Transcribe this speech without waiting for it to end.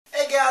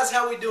guys,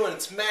 how we doing?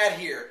 It's Matt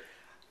here.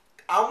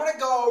 I'm going to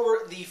go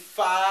over the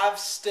 5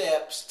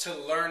 steps to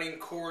learning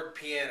chord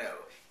piano.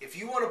 If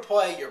you want to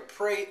play your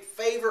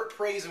favorite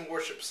praise and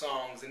worship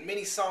songs and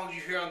many songs you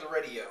hear on the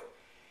radio,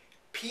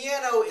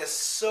 piano is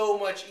so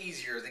much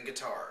easier than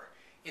guitar.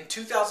 In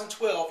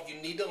 2012,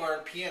 you need to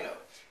learn piano.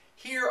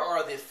 Here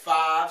are the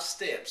 5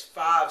 steps,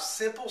 5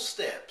 simple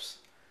steps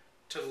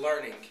to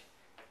learning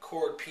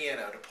chord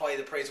piano, to play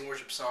the praise and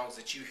worship songs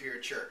that you hear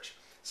at church.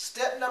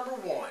 Step number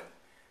 1,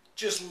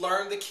 just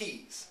learn the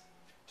keys.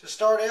 To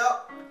start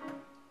out,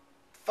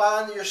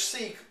 find your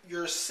C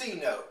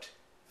note.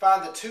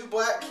 Find the 2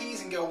 black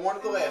keys and go one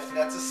to the left, and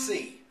that's a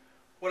C.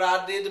 What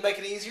I did to make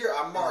it easier,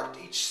 I marked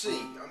each C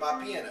on my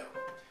piano.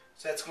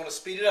 So that's going to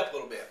speed it up a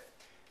little bit.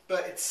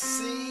 But it's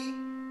C,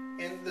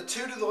 and the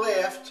 2 to the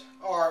left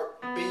are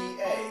B,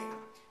 A.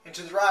 And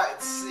to the right,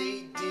 it's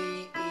C, D,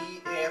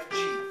 E, F, G.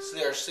 So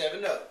there are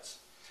 7 notes.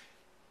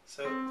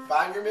 So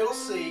find your middle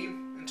C,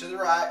 and to the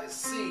right is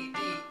C, D,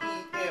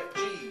 E, F,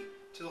 G.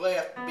 To the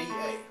left, B,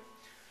 A.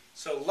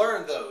 So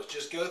learn those.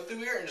 Just go through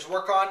here and just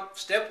work on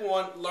step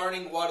 1,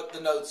 learning what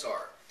the notes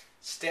are.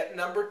 Step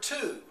number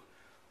 2,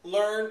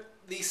 learn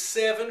the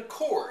 7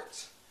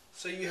 chords.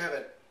 So you have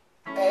an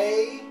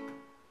A,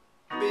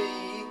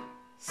 B,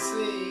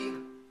 C,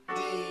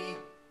 D,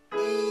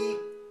 E,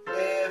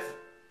 F,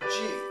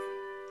 G.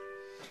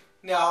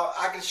 Now,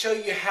 I can show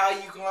you how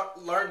you can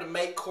learn to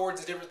make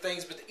chords and different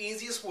things, but the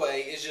easiest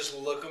way is just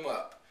look them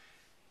up.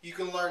 You're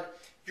going to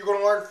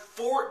learn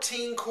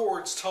 14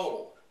 chords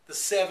total. The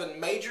 7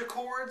 major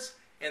chords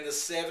and the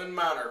 7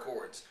 minor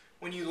chords.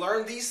 When you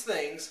learn these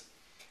things,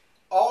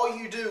 all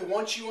you do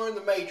once you learn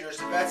the majors,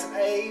 if that's an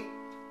A,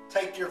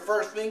 take your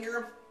first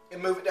finger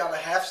and move it down a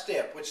half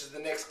step, which is the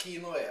next key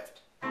on the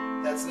left.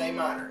 That's an A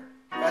minor.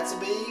 If that's a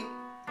B,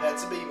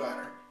 that's a B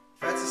minor.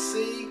 If that's a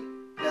C,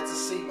 that's a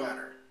C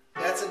minor.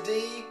 If that's a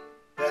D,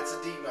 that's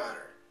a D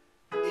minor.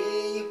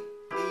 E,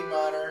 E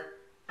minor,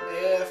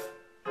 F,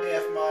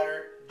 F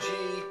minor, G,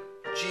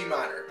 G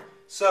minor.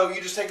 So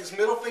you just take this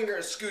middle finger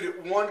and scoot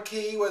it 1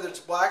 key, whether it's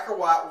black or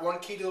white, 1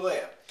 key to the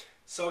left.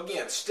 So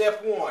again,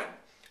 step 1,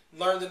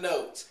 learn the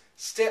notes.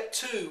 Step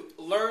 2,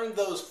 learn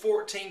those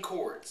 14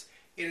 chords.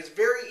 It is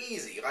very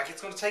easy. Like,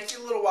 it's going to take you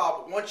a little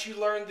while, but once you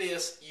learn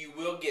this, you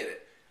will get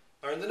it.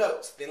 Learn the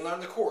notes, then learn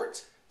the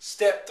chords.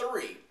 Step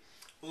 3,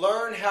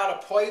 learn how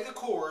to play the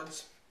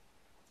chords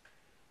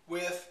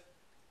with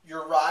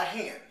your right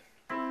hand.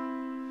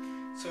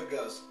 So it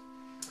goes.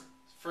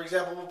 For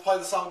example, we'll play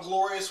the song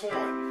Glorious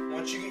One.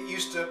 Once you get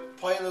used to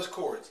playing those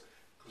chords.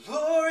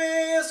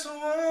 Glorious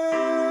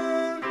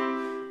One,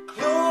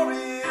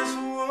 Glorious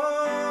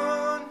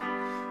One,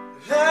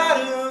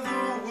 Light of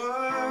the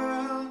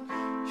world,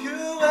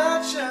 you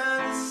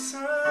outshine the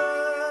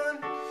sun,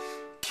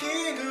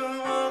 King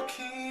of all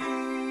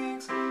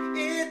kings,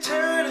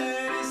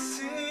 eternity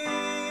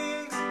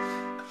sings,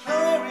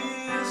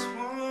 Glorious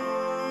One.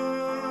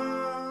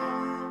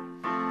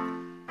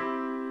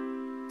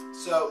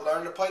 So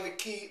learn to play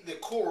the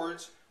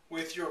chords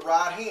with your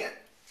right hand.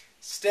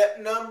 Step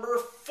number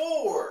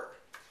 4,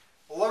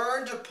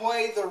 learn to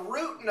play the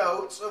root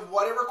notes of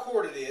whatever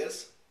chord it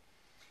is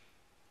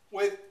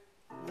with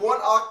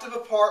 1 octave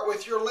apart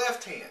with your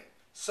left hand.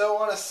 So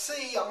on a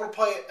C, I'm going to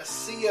play a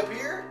C up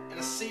here and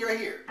a C right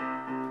here.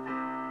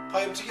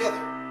 Play them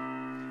together.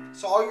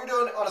 So all you're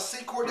doing on a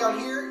C chord down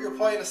here, you're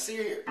playing a C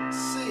here.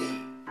 C,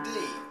 D.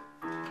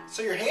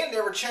 So your hand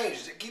never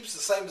changes. It keeps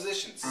the same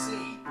position. C,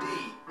 D,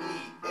 E,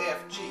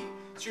 F, G.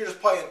 So you're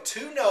just playing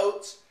 2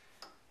 notes,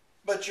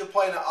 but you're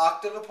playing an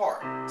octave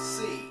apart.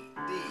 C,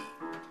 D.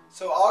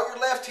 So all your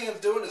left hand's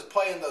doing is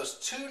playing those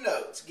 2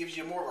 notes. It gives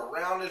you more of a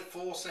rounded,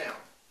 full sound.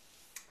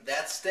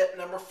 That's step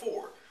number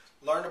 4.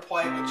 Learn to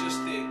play with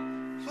just the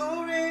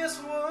Glorious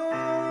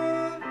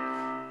One,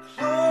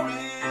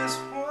 Glorious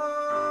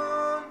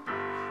One,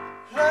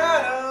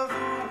 Light of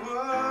the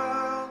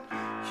world,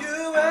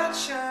 you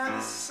outshine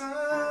the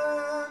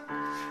sun,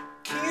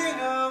 King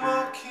of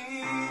all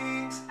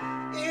kings,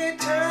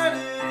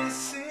 eternity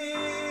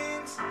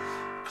sings,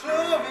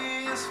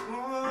 Glorious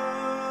One.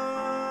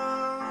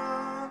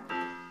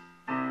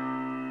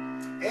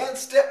 And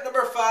step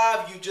number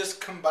 5, you just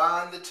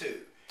combine the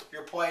 2.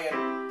 You're playing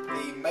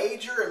the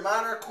major and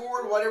minor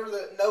chord, whatever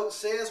the note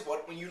says.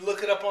 When you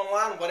look it up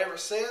online, whatever it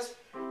says,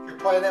 you're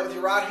playing that with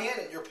your right hand,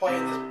 and you're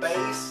playing this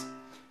bass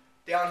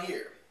down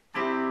here.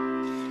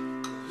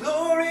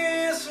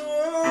 Glorious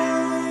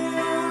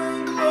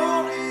One,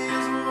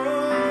 Glorious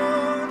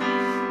One,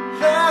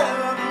 Light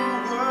of the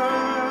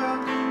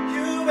world,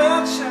 you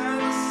outshine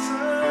the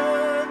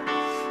sun,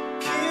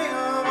 King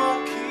of all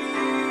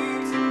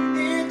kings,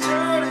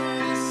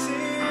 eternity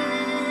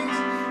sings,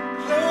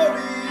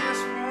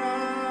 Glorious One.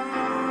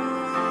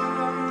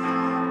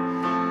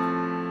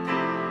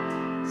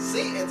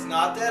 See, it's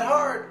not that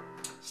hard.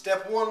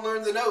 Step 1,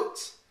 learn the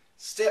notes.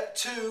 Step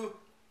 2,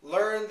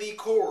 learn the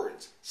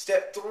chords.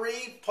 Step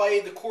 3, play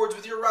the chords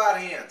with your right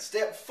hand.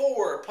 Step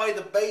 4, play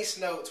the bass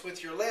notes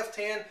with your left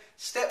hand.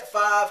 Step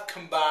 5,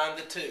 combine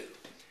the 2.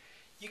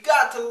 You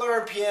got to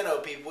learn piano,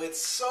 people.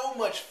 It's so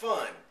much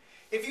fun.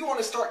 If you want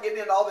to start getting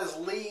into all this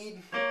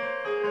lead,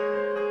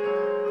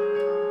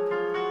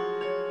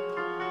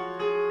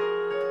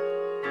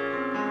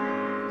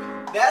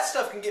 that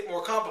stuff can get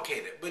more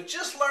complicated, but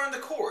just learn the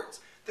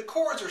chords. The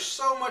chords are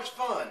so much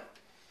fun.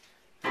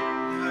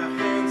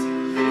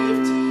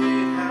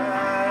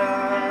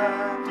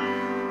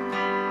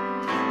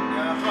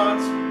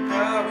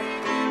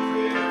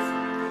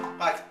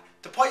 Like,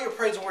 to play your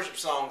praise and worship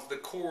songs, the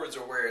chords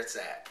are where it's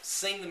at.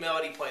 Sing the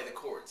melody, play the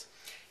chords.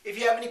 If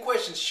you have any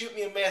questions, shoot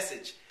me a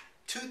message.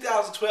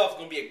 2012 is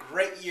going to be a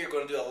great year.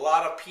 Going to do a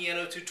lot of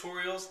piano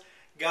tutorials.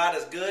 God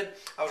is good.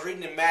 I was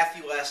reading in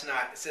Matthew last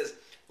night. It says,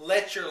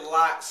 "Let your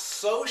light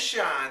so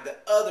shine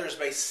that others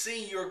may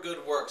see your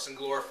good works and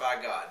glorify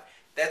God."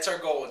 That's our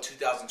goal in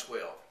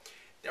 2012.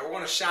 Now we're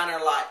going to shine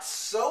our light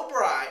so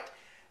bright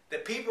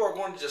that people are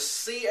going to just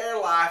see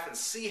our life and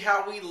see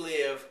how we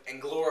live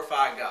and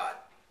glorify God.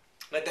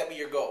 Let that be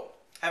your goal.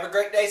 Have a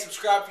great day.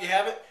 Subscribe if you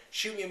haven't.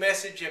 Shoot me a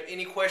message if you have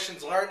any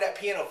questions. Learn that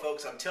piano,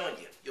 folks. I'm telling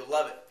you, you'll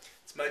love it.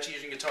 It's much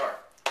easier than guitar.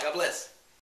 God bless.